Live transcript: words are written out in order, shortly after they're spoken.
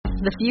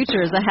The future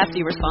is a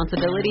hefty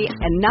responsibility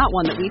and not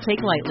one that we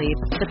take lightly.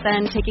 But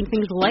then taking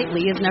things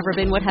lightly has never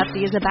been what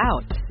Hefty is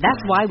about. That's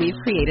why we've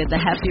created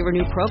the Hefty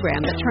Renew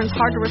program that turns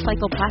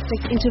hard-to-recycle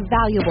plastics into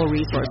valuable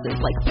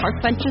resources like park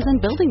benches and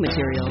building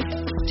materials.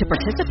 To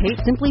participate,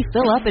 simply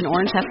fill up an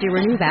orange Hefty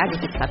Renew bag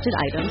with accepted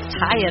items,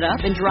 tie it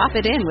up, and drop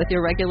it in with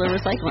your regular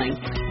recycling.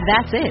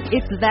 That's it.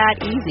 It's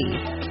that easy.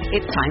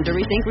 It's time to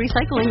rethink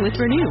recycling with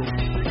Renew.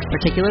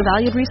 Particular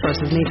valued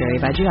resources may vary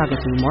by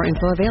geography. More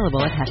info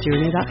available at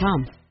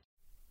heftyrenew.com.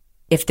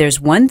 If there's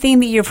one thing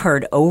that you've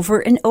heard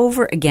over and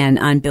over again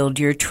on Build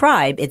Your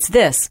Tribe, it's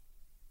this.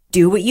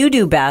 Do what you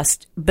do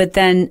best, but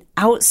then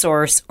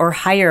outsource or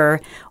hire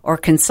or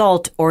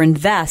consult or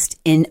invest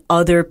in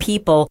other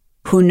people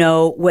who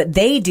know what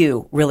they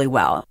do really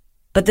well.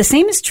 But the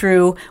same is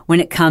true when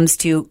it comes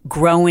to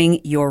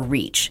growing your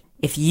reach.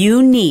 If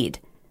you need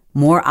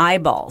more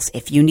eyeballs,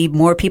 if you need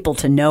more people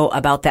to know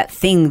about that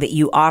thing that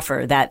you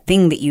offer, that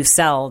thing that you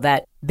sell,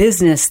 that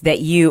business that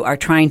you are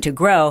trying to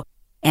grow,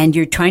 and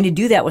you're trying to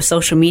do that with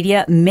social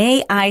media,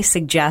 may I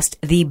suggest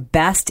the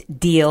best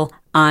deal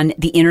on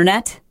the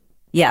internet?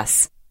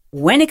 Yes.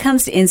 When it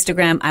comes to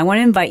Instagram, I want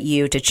to invite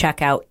you to check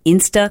out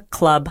Insta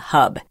Club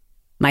Hub.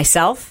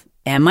 Myself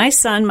and my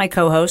son, my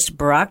co-host,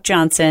 Barack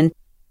Johnson,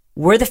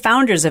 we're the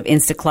founders of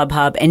Insta Club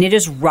Hub, and it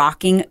is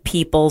rocking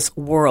people's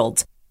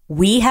worlds.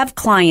 We have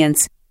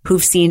clients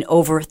who've seen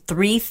over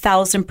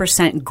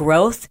 3,000%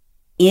 growth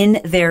in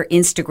their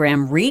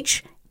Instagram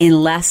reach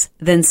in less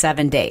than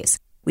 7 days.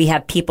 We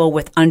have people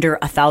with under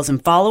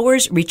 1,000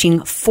 followers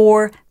reaching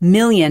 4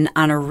 million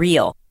on a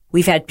reel.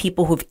 We've had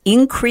people who've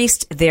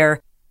increased their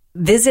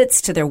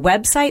visits to their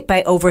website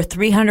by over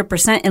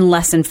 300% in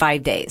less than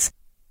 5 days.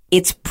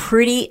 It's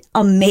pretty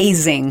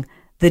amazing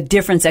the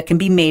difference that can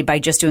be made by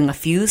just doing a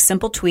few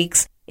simple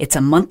tweaks. It's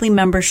a monthly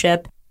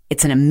membership.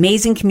 It's an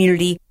amazing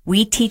community.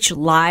 We teach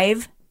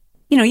live.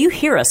 You know, you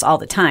hear us all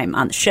the time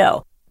on the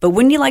show, but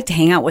wouldn't you like to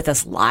hang out with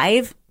us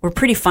live? We're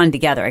pretty fun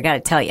together, I got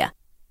to tell you.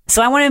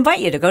 So I want to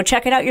invite you to go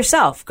check it out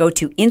yourself. Go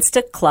to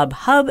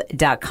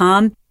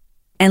instaclubhub.com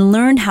and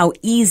learn how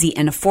easy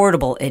and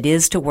affordable it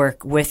is to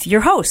work with your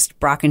host,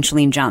 Brock and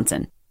Chalene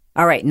Johnson.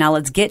 All right, now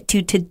let's get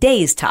to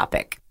today's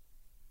topic.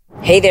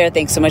 Hey there,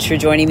 thanks so much for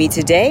joining me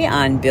today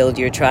on Build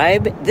Your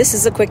Tribe. This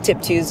is a Quick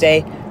Tip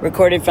Tuesday,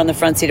 recorded from the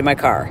front seat of my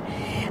car.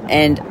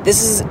 And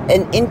this is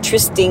an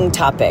interesting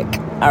topic.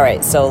 All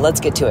right, so let's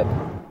get to it.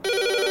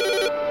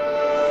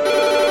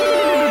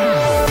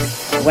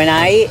 When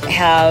I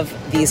have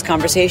these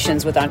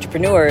conversations with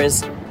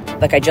entrepreneurs,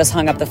 like I just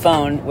hung up the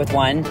phone with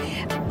one,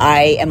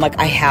 I am like,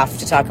 I have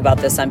to talk about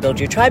this on Build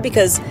Your Tribe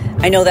because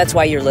I know that's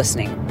why you're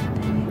listening.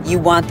 You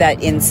want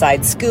that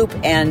inside scoop,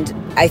 and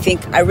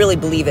I really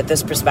believe that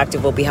this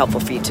perspective will be helpful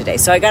for you today.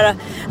 So I got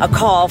a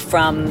call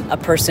from a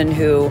person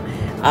who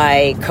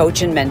I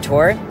coach and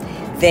mentor.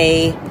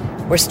 They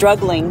were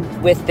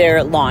struggling with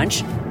their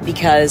launch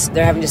because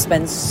they're having to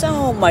spend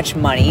so much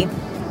money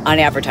on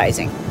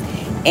advertising.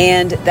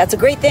 And that's a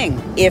great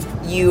thing if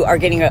you are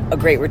getting a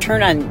great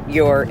return on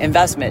your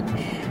investment.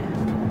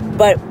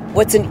 But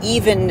what's an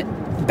even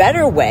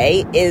better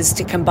way is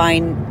to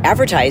combine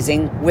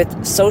advertising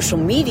with social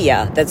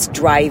media that's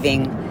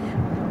driving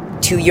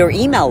to your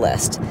email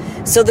list.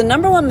 So the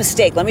number one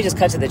mistake, let me just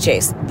cut to the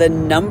chase. The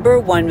number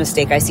one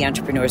mistake I see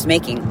entrepreneurs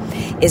making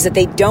is that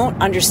they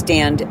don't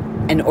understand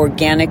an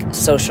organic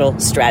social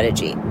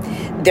strategy.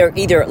 They're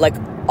either like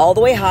all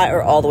the way hot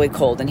or all the way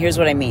cold. And here's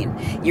what I mean.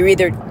 You're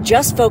either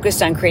just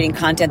focused on creating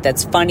content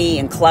that's funny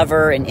and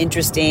clever and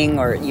interesting,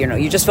 or,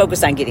 you're just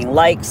focused on getting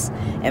likes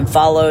and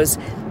follows,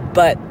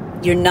 but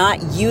you're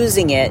not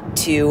using it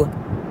to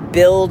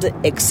build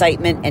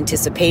excitement,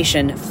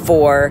 anticipation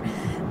for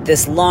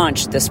this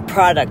launch, this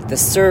product, the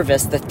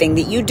service, the thing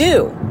that you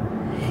do.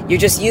 You're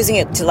just using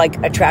it to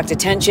attract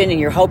attention, and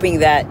you're hoping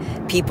that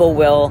people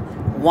will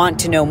want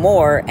to know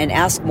more and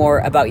ask more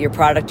about your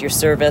product, your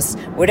service,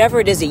 whatever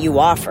it is that you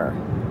offer.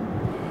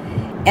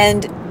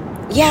 And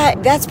yeah,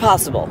 that's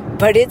possible,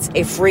 but it's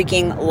a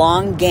freaking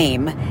long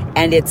game,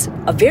 and it's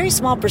a very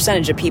small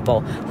percentage of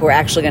people who are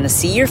actually going to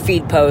see your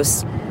feed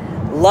posts,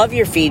 love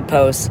your feed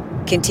posts,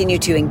 continue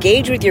to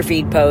engage with your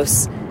feed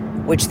posts,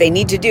 which they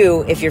need to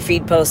do if your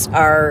feed posts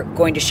are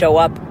going to show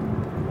up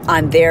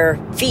on their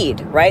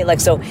feed, right?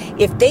 So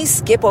if they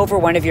skip over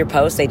one of your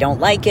posts, they don't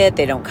like it,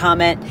 they don't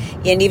comment,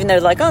 and even they're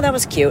like, oh, that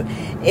was cute.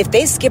 If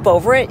they skip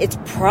over it, it's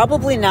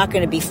probably not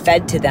going to be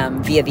fed to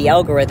them via the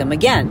algorithm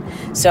again.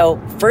 So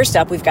first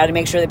up, we've got to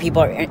make sure that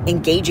people are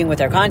engaging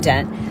with our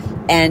content.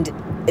 And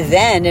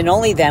then, and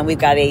only then, we've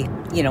got a,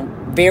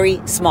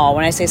 very small,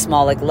 when I say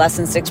small, less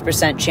than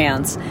 6%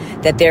 chance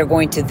that they're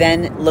going to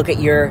then look at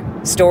your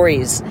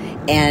stories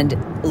and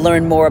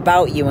learn more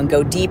about you and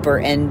go deeper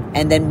and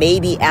then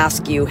maybe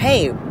ask you,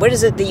 hey, what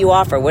is it that you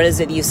offer? What is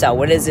it that you sell?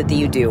 What is it that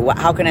you do?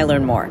 How can I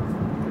learn more?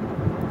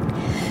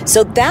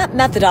 So that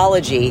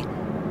methodology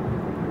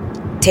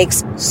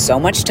takes so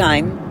much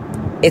time.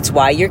 It's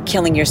why you're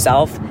killing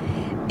yourself.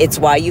 It's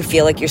why you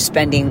feel like you're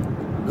spending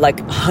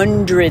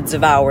hundreds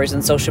of hours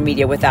in social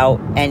media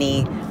without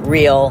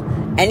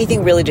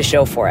anything really to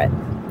show for it.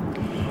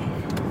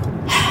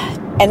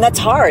 And that's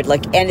hard.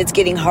 And it's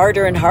getting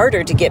harder and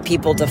harder to get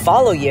people to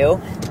follow you.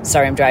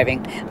 Sorry, I'm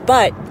driving.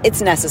 But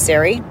it's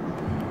necessary.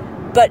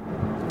 But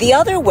the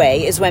other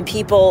way is when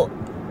people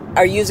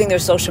are using their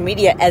social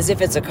media as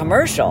if it's a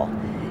commercial,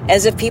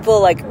 as if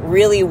people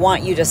really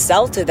want you to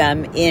sell to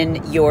them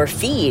in your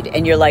feed.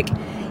 And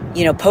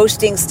you're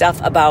posting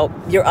stuff about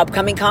your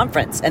upcoming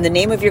conference and the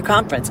name of your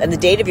conference and the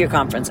date of your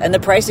conference and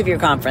the price of your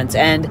conference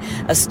and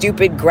a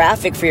stupid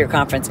graphic for your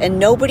conference. And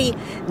no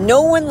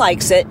one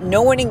likes it.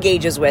 No one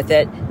engages with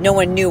it. No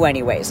one knew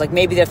anyways.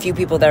 Maybe the few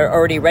people that are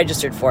already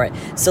registered for it.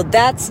 So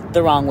that's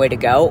the wrong way to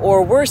go.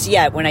 Or worse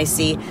yet, when I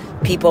see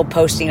people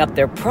posting up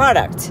their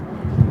product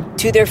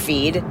to their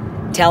feed,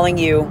 telling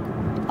you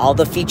all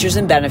the features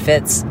and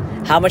benefits,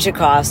 how much it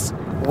costs,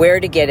 where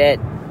to get it,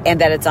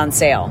 and that it's on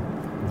sale.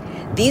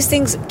 These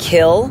things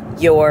kill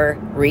your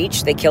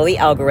reach. They kill the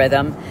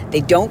algorithm.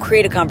 They don't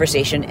create a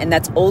conversation, and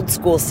that's old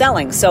school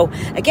selling. So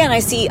again, I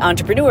see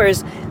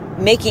entrepreneurs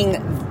making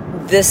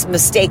this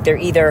mistake. They're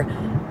either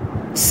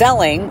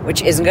selling,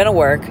 which isn't going to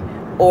work,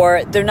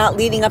 or they're not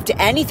leading up to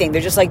anything.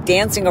 They're just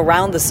dancing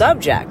around the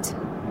subject.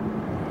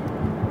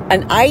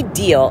 An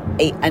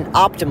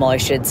optimal, I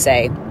should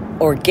say,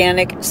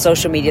 organic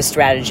social media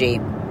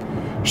strategy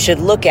should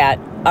look at,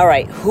 all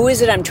right, who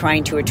is it I'm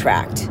trying to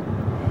attract?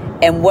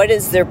 And what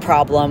is their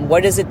problem?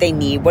 What is it they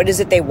need? What is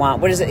it they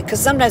want? What is it?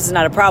 Because sometimes it's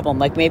not a problem.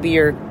 Maybe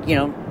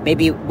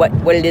maybe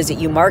what it is that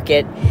you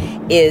market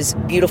is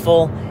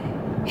beautiful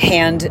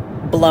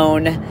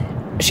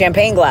hand-blown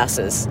champagne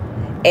glasses.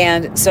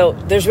 And so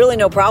there's really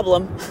no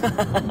problem.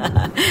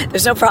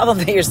 There's no problem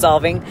that you're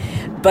solving,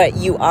 but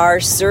you are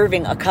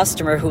serving a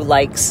customer who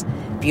likes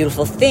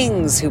beautiful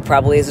things, who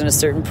probably is in a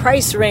certain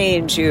price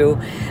range, who,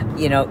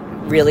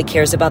 really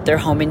cares about their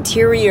home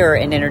interior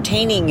and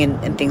entertaining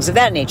and things of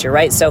that nature,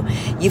 right? So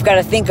you've got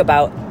to think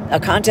about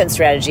a content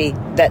strategy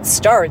that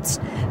starts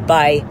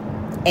by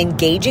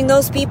engaging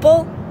those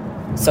people.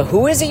 So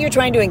who is it you're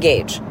trying to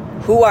engage?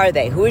 Who are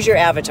they? Who is your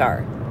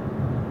avatar?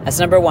 That's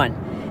number one.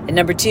 And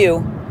number two,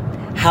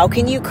 how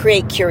can you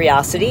create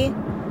curiosity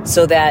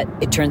so that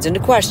it turns into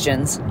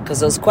questions?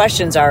 Because those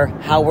questions are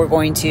how we're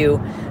going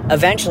to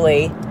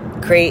eventually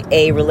create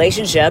a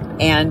relationship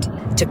and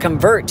to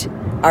convert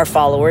our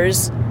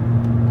followers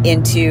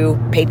into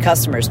paid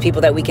customers, people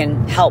that we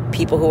can help,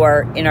 people who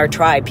are in our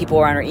tribe, people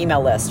who are on our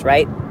email list,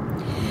 right?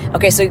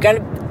 Okay, so you've got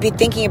to be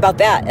thinking about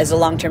that as a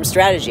long-term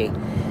strategy.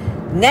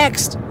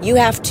 Next, you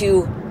have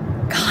to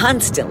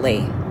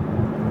constantly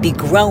be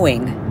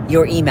growing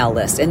your email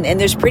list. And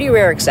there's pretty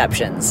rare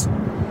exceptions.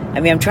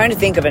 I'm trying to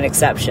think of an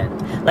exception.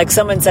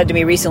 Someone said to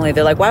me recently,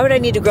 they're like, why would I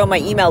need to grow my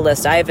email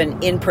list? I have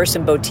an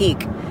in-person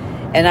boutique.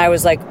 And I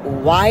was like,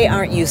 why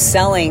aren't you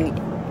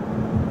selling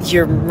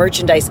your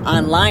merchandise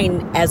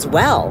online as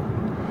well?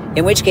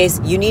 In which case,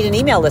 you need an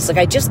email list.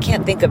 I just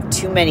can't think of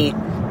too many.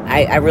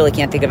 I really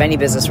can't think of any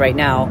business right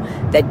now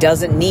that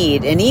doesn't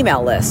need an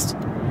email list,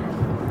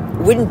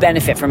 wouldn't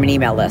benefit from an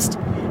email list.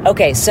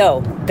 Okay,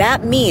 so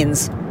that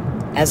means,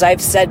 as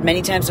I've said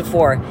many times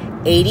before,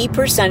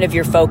 80% of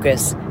your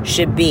focus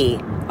should be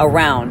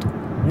around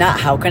not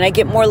how can I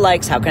get more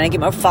likes, how can I get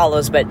more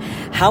follows, but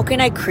how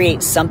can I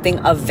create something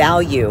of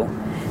value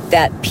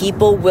that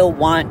people will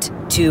want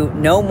to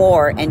know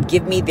more and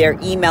give me their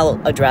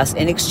email address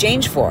in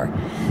exchange for.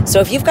 So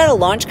if you've got a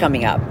launch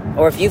coming up,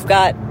 or if you've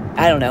got,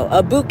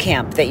 a boot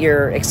camp that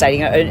you're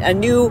exciting, a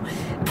new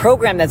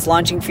program that's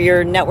launching for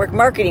your network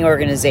marketing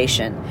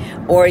organization,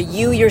 or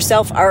you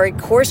yourself are a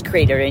course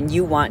creator and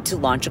you want to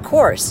launch a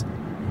course,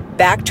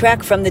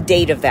 backtrack from the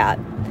date of that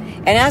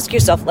and ask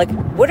yourself,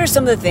 what are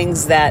some of the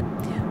things that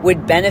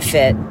would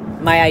benefit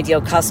my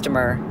ideal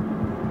customer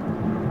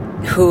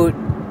who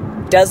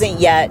doesn't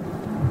yet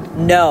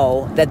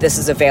know that this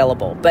is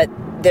available, but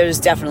there's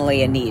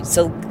definitely a need.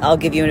 So I'll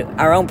give you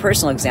our own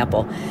personal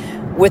example.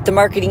 With the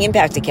Marketing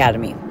Impact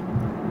Academy,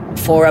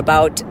 for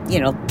about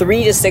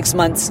 3 to 6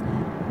 months,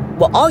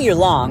 all year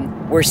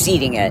long, we're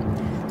seeding it.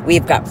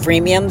 We've got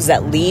freemiums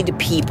that lead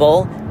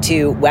people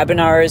to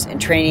webinars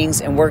and trainings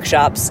and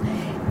workshops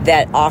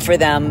that offer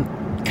them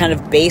kind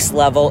of base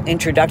level,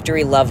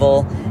 introductory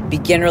level,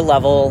 beginner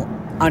level,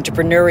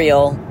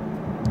 entrepreneurial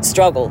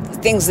struggle,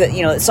 things that,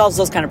 it solves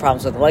those kind of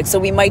problems with them. So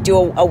we might do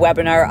a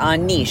webinar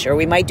on niche, or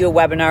we might do a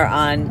webinar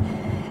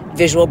on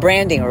visual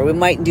branding, or we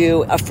might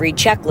do a free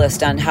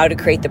checklist on how to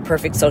create the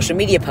perfect social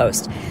media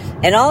post.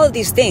 And all of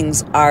these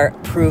things are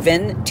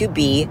proven to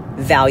be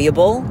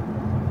valuable,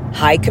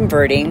 high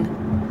converting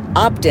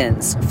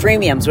opt-ins,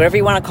 freemiums, whatever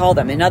you want to call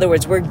them. In other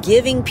words, we're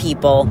giving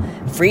people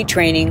free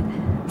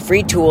training,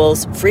 free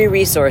tools, free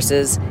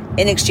resources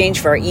in exchange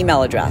for our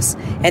email address.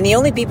 And the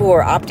only people who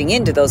are opting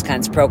into those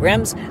kinds of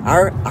programs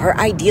are our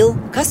ideal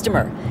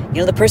customer.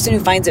 The person who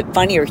finds it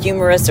funny or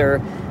humorous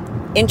or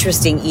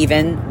interesting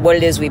even what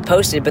it is we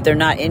posted, but they're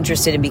not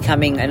interested in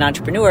becoming an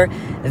entrepreneur,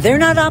 they're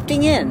not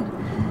opting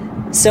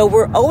in. So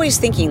we're always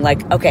thinking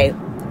okay,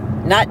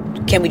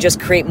 not can we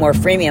just create more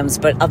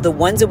freemiums, but of the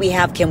ones that we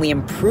have, can we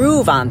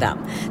improve on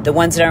them? The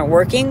ones that aren't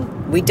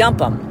working, we dump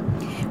them.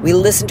 We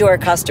listen to our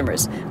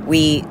customers.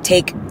 We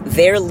take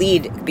their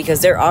lead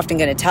because they're often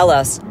going to tell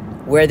us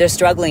where they're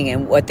struggling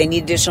and what they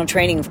need additional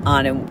training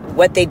on and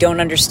what they don't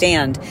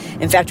understand.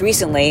 In fact,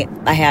 recently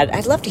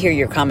I'd love to hear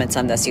your comments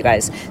on this, you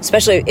guys,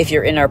 especially if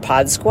you're in our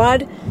pod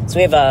squad. So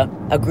we have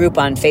a group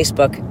on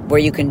Facebook where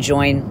you can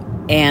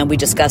join and we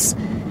discuss.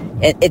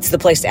 It's the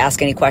place to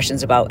ask any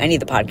questions about any of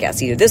the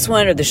podcasts, either this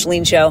one or the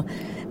Chalene Show.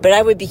 But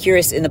I would be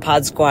curious in the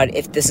pod squad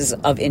if this is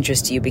of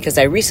interest to you, because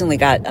I recently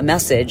got a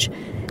message,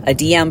 a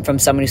DM from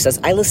someone who says,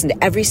 I listen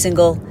to every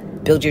single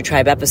Build Your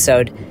Tribe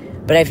episode,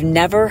 but I've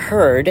never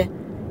heard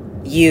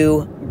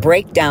you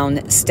break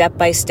down step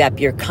by step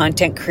your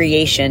content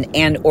creation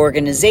and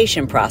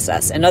organization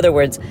process. In other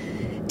words,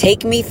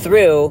 take me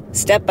through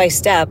step by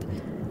step.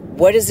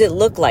 What does it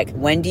look like?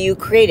 When do you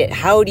create it?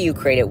 How do you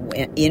create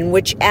it? In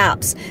which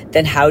apps?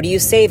 Then how do you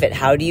save it?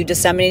 How do you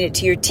disseminate it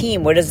to your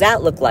team? What does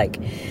that look like?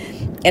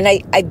 And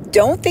I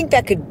don't think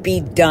that could be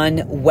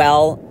done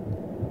well.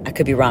 I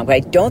could be wrong, but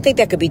I don't think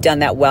that could be done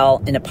that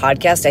well in a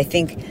podcast. I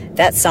think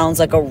that sounds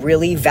like a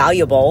really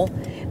valuable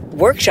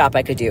workshop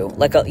I could do,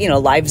 like a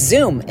live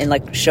Zoom and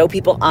like show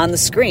people on the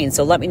screen.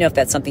 So let me know if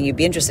that's something you'd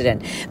be interested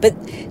in. But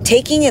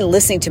taking and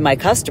listening to my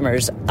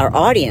customers, our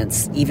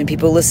audience, even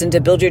people who listen to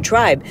Build Your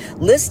Tribe,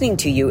 listening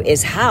to you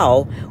is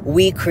how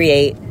we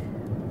create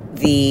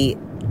the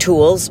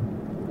tools,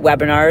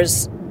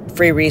 webinars,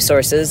 free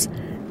resources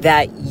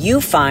that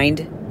you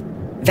find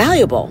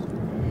valuable.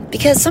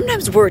 Because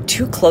sometimes we're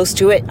too close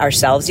to it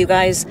ourselves, you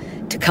guys,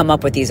 to come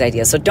up with these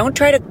ideas. So don't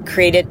try to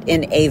create it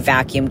in a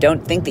vacuum.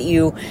 Don't think that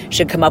you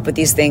should come up with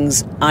these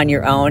things on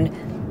your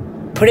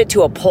own. Put it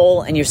to a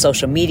poll in your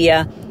social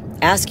media.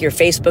 Ask your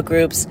Facebook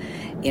groups.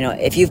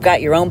 If you've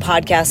got your own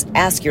podcast,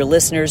 ask your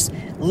listeners.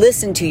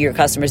 Listen to your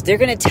customers. They're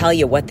going to tell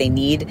you what they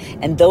need,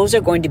 and those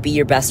are going to be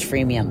your best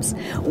freemiums.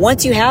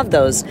 Once you have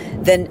those,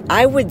 then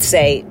I would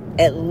say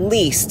at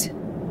least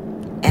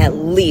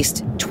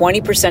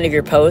 20% of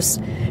your posts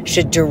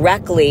should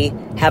directly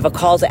have a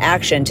call to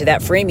action to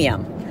that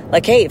freemium.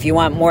 Like, hey, if you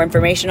want more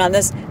information on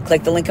this,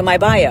 click the link in my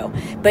bio.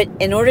 But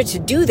in order to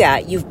do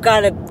that, you've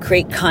got to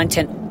create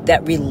content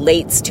that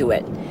relates to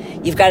it.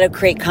 You've got to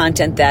create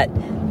content that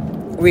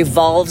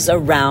revolves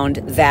around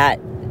that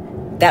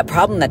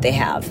problem that they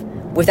have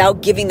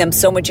without giving them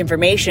so much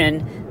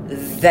information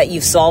that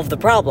you've solved the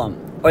problem.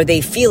 Or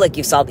they feel like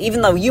you've solved,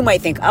 even though you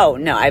might think, oh,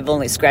 no, I've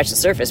only scratched the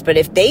surface. But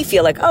if they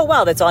feel like, oh,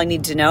 wow, that's all I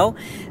need to know,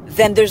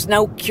 then there's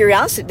no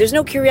curiosity.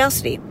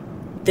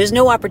 There's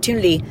no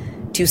opportunity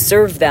to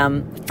serve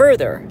them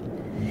further.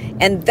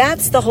 And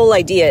that's the whole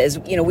idea is,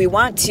 we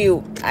want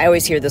to, I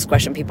always hear this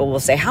question, people will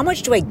say, how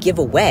much do I give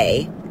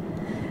away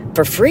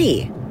for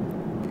free?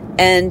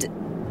 And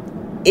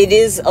it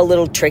is a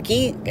little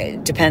tricky.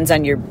 It depends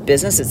on your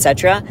business,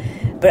 etc.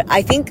 But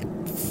I think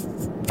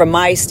from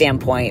my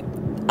standpoint,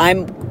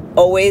 I'm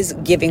always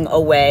giving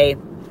away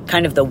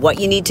kind of the what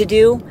you need to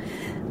do,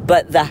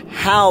 but the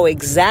how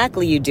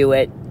exactly you do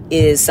it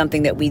is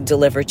something that we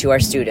deliver to our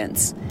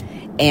students,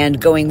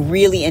 and going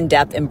really in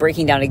depth and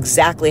breaking down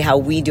exactly how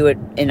we do it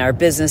in our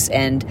business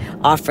and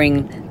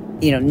offering,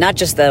 not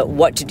just the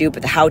what to do,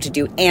 but the how to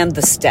do and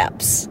the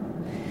steps.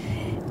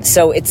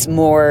 So it's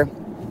more,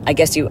 I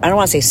guess I don't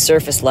want to say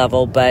surface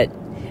level, but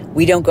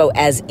we don't go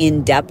as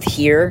in depth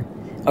here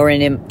or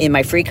in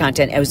my free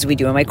content as we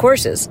do in my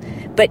courses.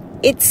 But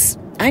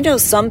I know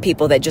some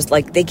people that just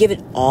they give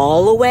it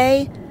all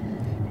away.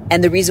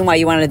 And the reason why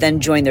you want to then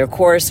join their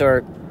course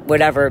or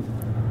whatever,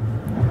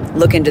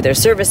 look into their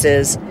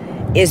services,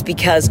 is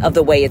because of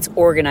the way it's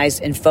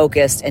organized and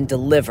focused and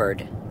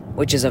delivered,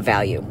 which is of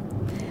value.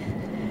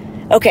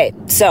 Okay,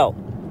 so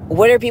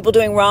what are people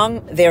doing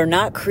wrong? They're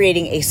not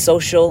creating a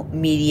social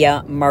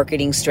media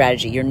marketing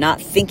strategy. You're not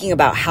thinking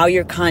about how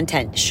your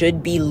content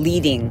should be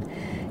leading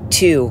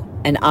to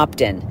an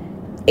opt-in.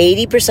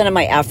 80% of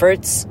my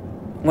efforts,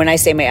 when I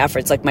say my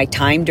efforts, like my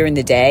time during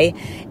the day,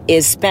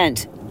 is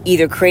spent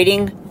either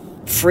creating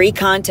free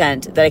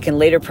content that I can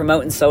later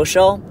promote in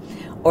social,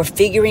 or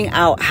figuring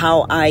out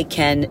how I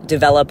can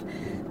develop,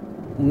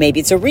 maybe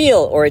it's a reel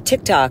or a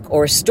TikTok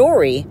or a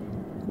story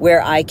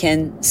where I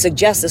can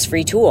suggest this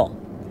free tool.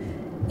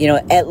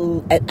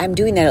 I'm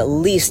doing that at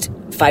least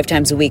 5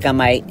 times a week on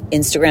my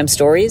Instagram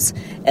stories,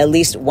 at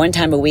least 1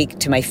 time a week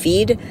to my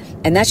feed.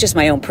 And that's just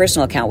my own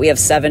personal account. We have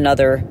 7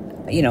 other,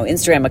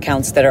 Instagram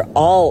accounts that are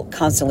all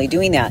constantly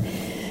doing that.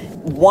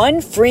 One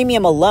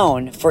freemium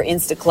alone for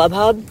Insta Club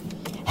Hub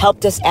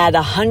helped us add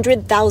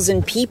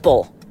 100,000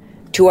 people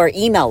to our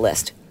email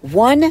list.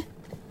 One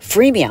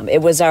freemium.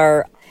 It was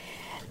our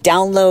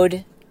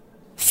download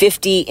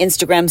 50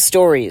 Instagram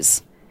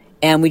stories.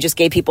 And we just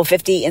gave people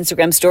 50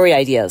 Instagram story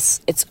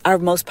ideas. It's our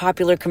most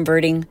popular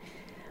converting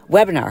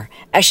webinar.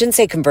 I shouldn't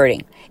say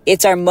converting.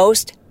 It's our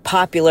most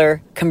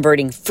popular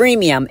converting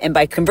freemium. And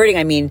by converting,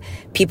 I mean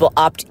people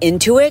opt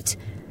into it.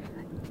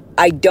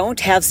 I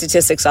don't have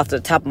statistics off the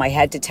top of my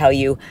head to tell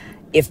you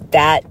if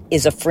that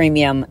is a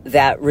freemium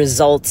that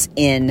results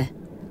in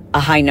a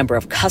high number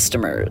of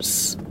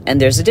customers. And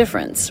there's a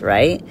difference,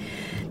 right?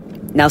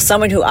 Now,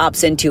 someone who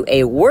opts into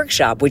a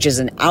workshop, which is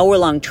an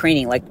hour-long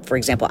training, like, for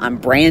example, on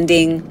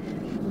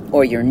branding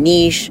or your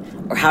niche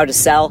or how to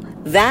sell,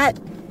 that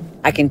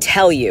I can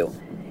tell you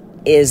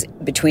is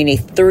between a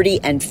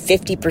 30 and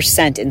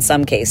 50% in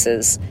some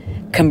cases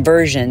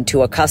conversion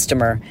to a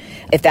customer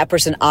if that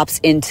person opts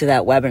into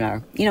that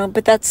webinar.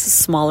 But that's a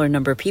smaller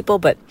number of people,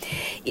 but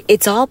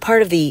it's all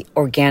part of the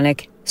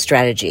organic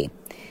strategy.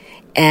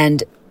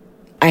 And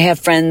I have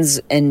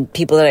friends and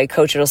people that I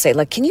coach that'll say,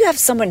 can you have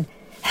someone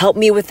help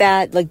me with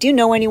that? Do you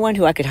know anyone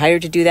who I could hire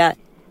to do that?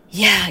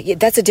 Yeah,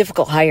 that's a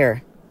difficult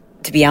hire.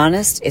 To be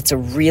honest, it's a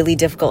really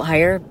difficult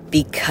hire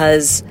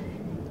because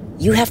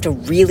you have to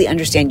really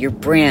understand your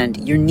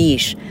brand, your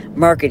niche,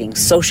 marketing,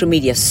 social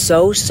media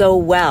so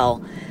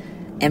well.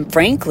 And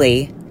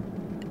frankly,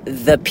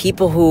 the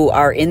people who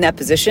are in that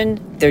position,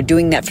 they're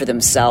doing that for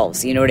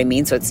themselves. You know what I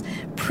mean? So it's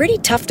pretty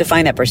tough to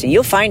find that person.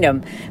 You'll find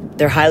them.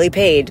 They're highly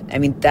paid. I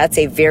mean, that's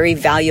a very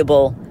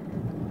valuable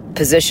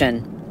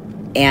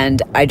position.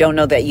 And I don't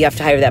know that you have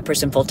to hire that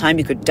person full time.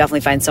 You could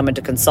definitely find someone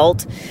to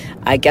consult.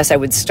 I guess I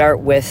would start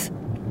with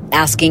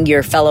asking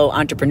your fellow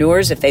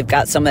entrepreneurs if they've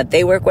got someone that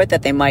they work with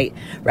that they might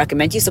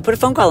recommend you. So put a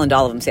phone call into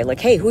all of them. Say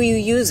hey, who are you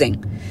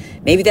using?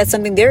 Maybe that's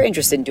something they're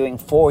interested in doing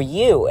for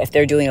you if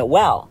they're doing it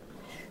well.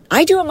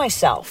 I do it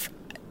myself.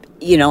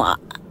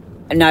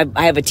 And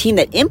I have a team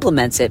that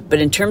implements it. But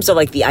in terms of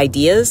the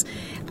ideas,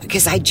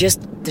 because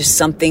there's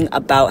something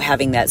about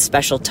having that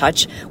special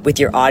touch with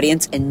your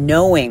audience and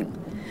knowing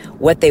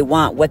what they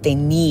want, what they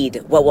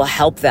need, what will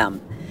help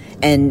them.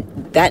 And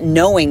that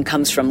knowing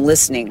comes from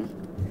listening.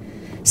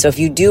 So if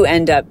you do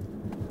end up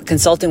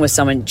consulting with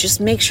someone, just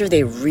make sure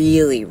they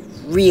really,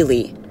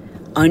 really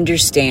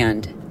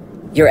understand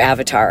your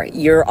avatar,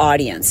 your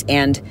audience,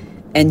 and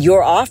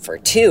your offer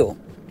too,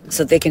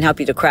 so they can help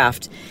you to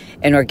craft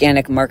an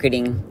organic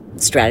marketing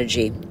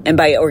strategy. And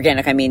by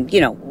organic, I mean,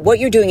 what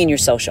you're doing in your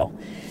social.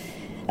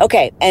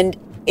 Okay, and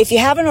if you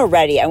haven't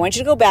already, I want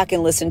you to go back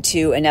and listen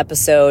to an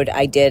episode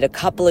I did a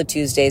couple of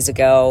Tuesdays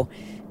ago.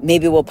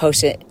 Maybe we'll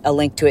post a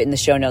link to it in the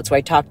show notes where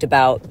I talked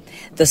about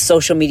the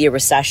social media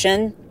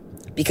recession,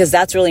 because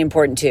that's really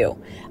important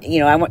too.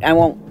 I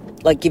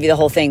won't give you the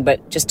whole thing,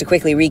 but just to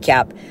quickly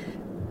recap,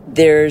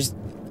 there's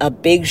a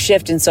big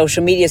shift in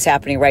social media is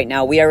happening right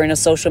now. We are in a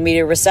social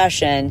media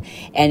recession.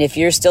 And if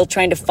you're still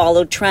trying to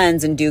follow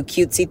trends and do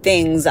cutesy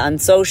things on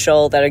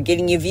social that are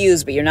getting you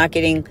views, but you're not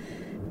getting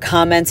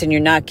comments and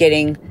you're not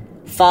getting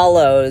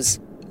follows,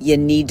 you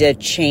need to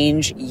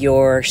change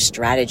your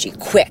strategy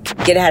quick.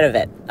 Get ahead of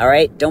it. All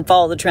right. Don't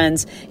follow the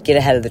trends. Get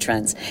ahead of the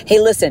trends. Hey,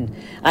 listen,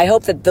 I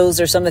hope that those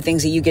are some of the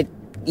things that you get,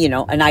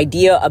 an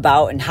idea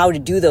about and how to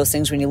do those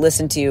things when you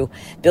listen to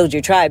Build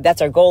Your Tribe.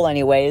 That's our goal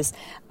anyways.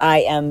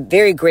 I am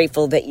very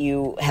grateful that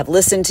you have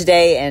listened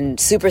today and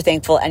super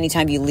thankful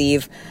anytime you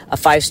leave a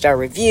 5-star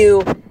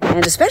review,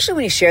 and especially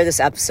when you share this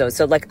episode.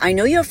 So I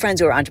know you have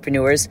friends who are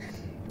entrepreneurs.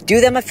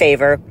 Do them a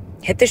favor,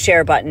 hit the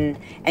share button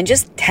and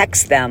just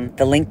text them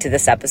the link to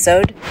this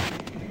episode.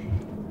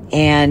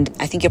 And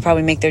I think you'll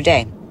probably make their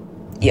day.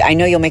 I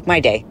know you'll make my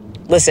day.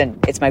 Listen,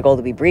 it's my goal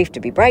to be brief, to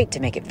be bright, to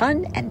make it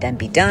fun, and then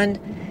be done.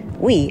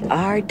 We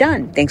are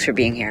done. Thanks for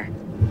being here.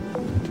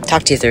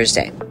 Talk to you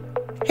Thursday.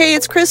 Hey,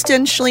 it's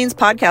Kristen, Shalene's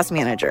podcast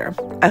manager.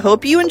 I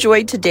hope you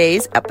enjoyed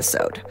today's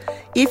episode.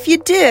 If you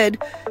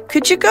did,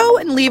 could you go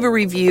and leave a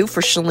review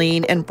for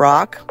Shalene and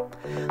Brock?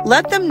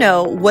 Let them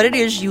know what it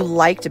is you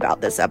liked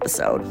about this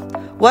episode,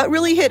 what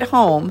really hit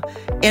home,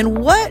 and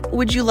what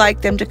would you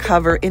like them to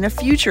cover in a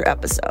future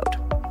episode.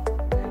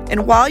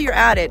 And while you're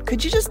at it,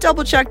 could you just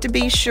double check to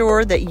be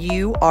sure that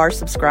you are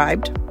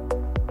subscribed?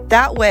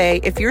 That way,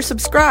 if you're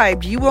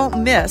subscribed, you won't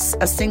miss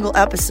a single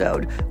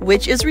episode,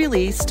 which is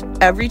released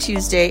every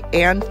Tuesday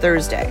and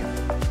Thursday.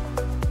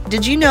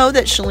 Did you know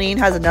that Shalene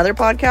has another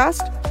podcast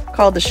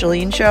called The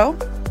Shalene Show?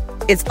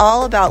 It's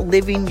all about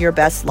living your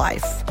best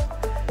life.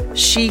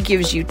 She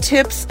gives you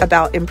tips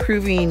about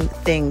improving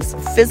things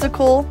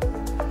physical,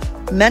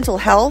 mental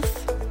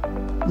health,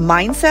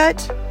 mindset,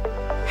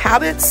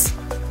 habits,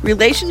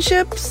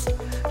 relationships,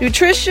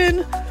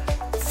 nutrition,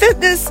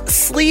 fitness,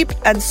 sleep,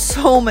 and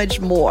so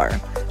much more.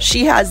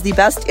 She has the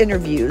best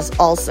interviews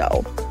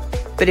also.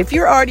 But if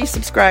you're already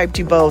subscribed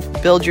to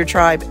both Build Your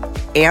Tribe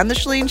and The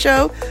Shalene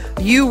Show,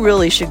 you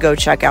really should go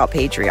check out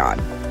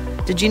Patreon.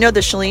 Did you know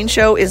The Shalene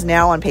Show is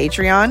now on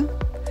Patreon?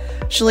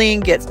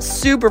 Shalene gets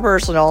super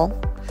personal,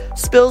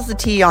 spills the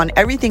tea on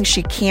everything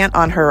she can't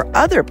on her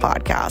other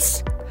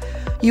podcasts.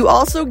 You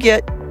also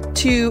get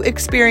to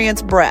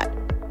experience Brett,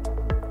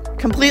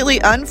 completely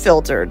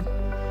unfiltered,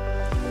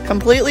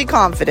 completely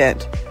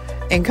confident,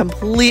 and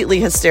completely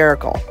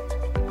hysterical.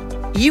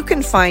 You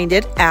can find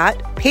it at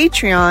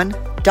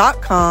patreon.com/The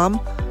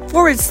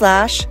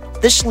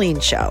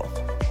Shalene Show.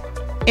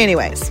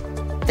 Anyways,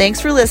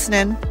 thanks for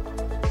listening.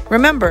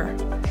 Remember,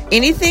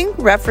 anything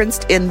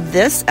referenced in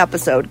this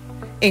episode,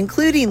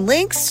 including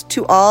links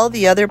to all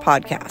the other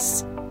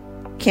podcasts,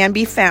 can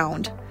be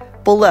found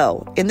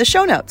below in the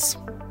show notes.